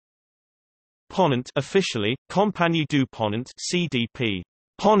Ponant, officially Compagnie du Ponant (CDP),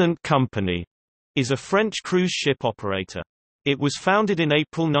 Ponant Company, is a French cruise ship operator. It was founded in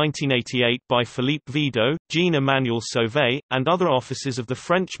April 1988 by Philippe Vidot, Jean-Emmanuel Sauvé, and other officers of the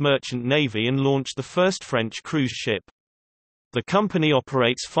French Merchant Navy and launched the first French cruise ship. The company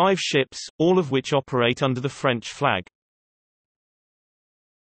operates 5 ships, all of which operate under the French flag.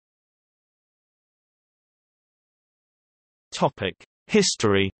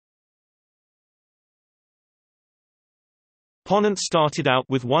 History. Ponant started out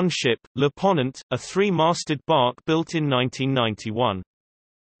with one ship, Le Ponant, a 3-masted bark built in 1991.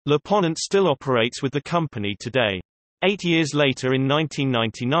 Le Ponant still operates with the company today. 8 years later in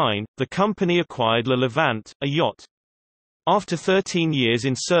 1999, the company acquired Le Levant, a yacht. After 13 years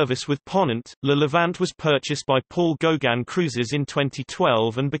in service with Ponant, Le Levant was purchased by Paul Gauguin Cruises in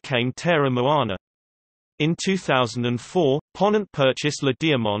 2012 and became Terra Moana. In 2004, Ponant purchased Le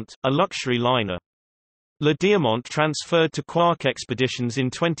Diamant, a luxury liner. Le Diamant transferred to Quark Expeditions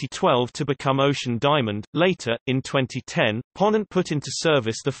in 2012 to become Ocean Diamond. Later, in 2010, Ponant put into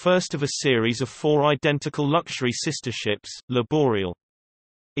service the first of a series of 4 identical luxury sister ships, Le Boreal.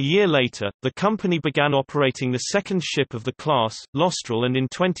 A year later, the company began operating the second ship of the class, L'Austral, and in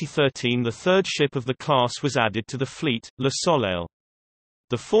 2013 the third ship of the class was added to the fleet, Le Soleil.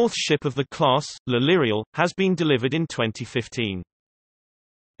 The fourth ship of the class, Le Lyrial, has been delivered in 2015.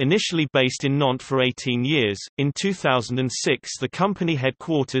 Initially based in Nantes for 18 years, in 2006 the company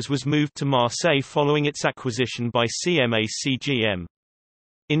headquarters was moved to Marseille following its acquisition by CMA-CGM.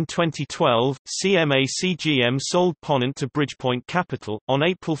 In 2012, CMA-CGM sold Ponant to Bridgepoint Capital. On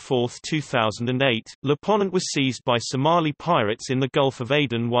April 4, 2008, Le Ponant was seized by Somali pirates in the Gulf of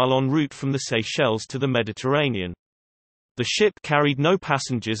Aden while en route from the Seychelles to the Mediterranean. The ship carried no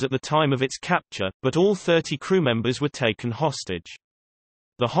passengers at the time of its capture, but all 30 crew members were taken hostage.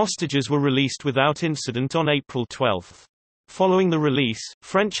 The hostages were released without incident on April 12. Following the release,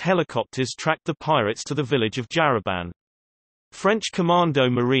 French helicopters tracked the pirates to the village of Jaraban. French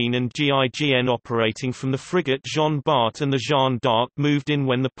Commando Marine and GIGN operating from the frigate Jean Bart and the Jeanne d'Arc moved in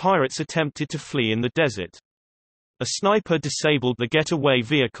when the pirates attempted to flee in the desert. A sniper disabled the getaway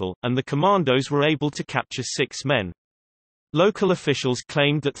vehicle, and the commandos were able to capture 6 men. Local officials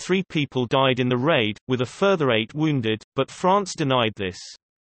claimed that 3 people died in the raid, with a further 8 wounded, but France denied this.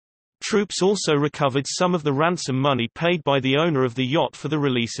 Troops also recovered some of the ransom money paid by the owner of the yacht for the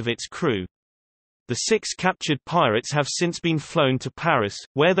release of its crew. The 6 captured pirates have since been flown to Paris,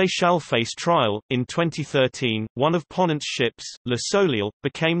 where they shall face trial. In 2013, one of Ponant's ships, Le Soleil,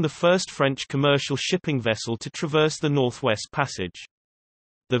 became the first French commercial shipping vessel to traverse the Northwest Passage.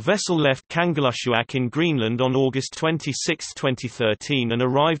 The vessel left Kangerlussuaq in Greenland on August 26, 2013 and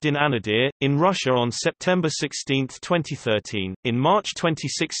arrived in Anadyr, in Russia on September 16, 2013. In March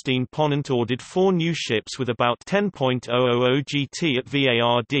 2016 Ponant ordered 4 new ships with about 10,000 GT at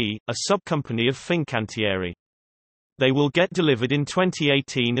VARD, a subcompany of Fincantieri. They will get delivered in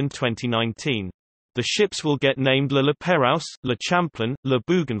 2018 and 2019. The ships will get named Le Pérouse, Le Champlain, Le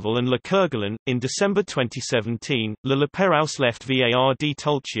Bougainville and Le Kerguelen. In December 2017, Le Pérouse left VARD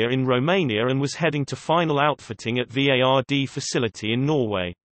Tulcea in Romania and was heading to final outfitting at VARD facility in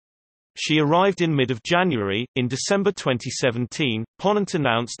Norway. She arrived in mid-January. In December 2017, Ponant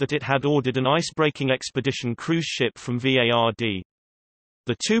announced that it had ordered an ice-breaking expedition cruise ship from VARD.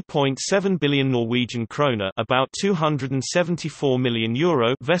 The 2.7 billion Norwegian kroner, about €274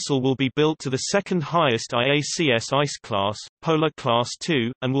 million vessel will be built to the second highest IACS ice class, Polar Class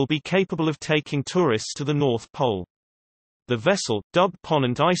II, and will be capable of taking tourists to the North Pole. The vessel, dubbed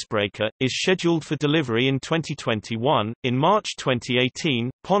Ponant Icebreaker, is scheduled for delivery in 2021. In March 2018,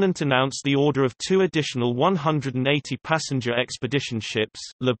 Ponant announced the order of 2 additional 180-passenger expedition ships,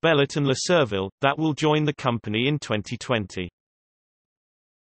 Le Bellet and Le Serville, that will join the company in 2020.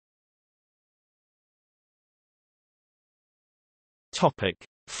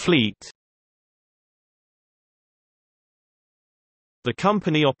 Fleet. The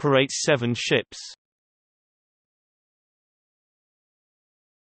company operates 7 ships.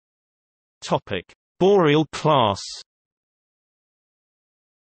 Boreal class.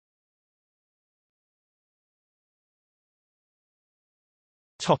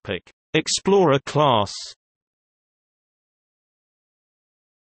 Explorer class.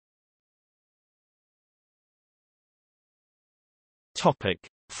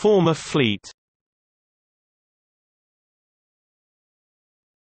 Former fleet.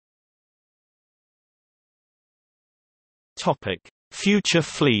 Future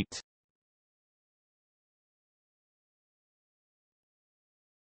fleet.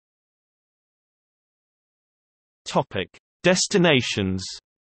 Destinations.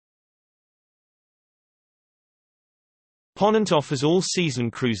 Ponant offers all-season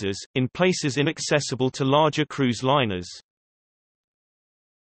cruises, in places inaccessible to larger cruise liners.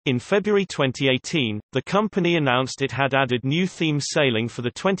 In February 2018, the company announced it had added new theme sailing for the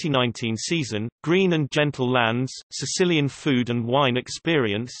 2019 season: Green and Gentle Lands, Sicilian Food and Wine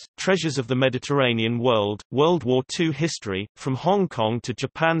Experience, Treasures of the Mediterranean World, World War II History, From Hong Kong to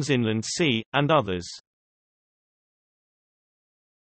Japan's Inland Sea, and others.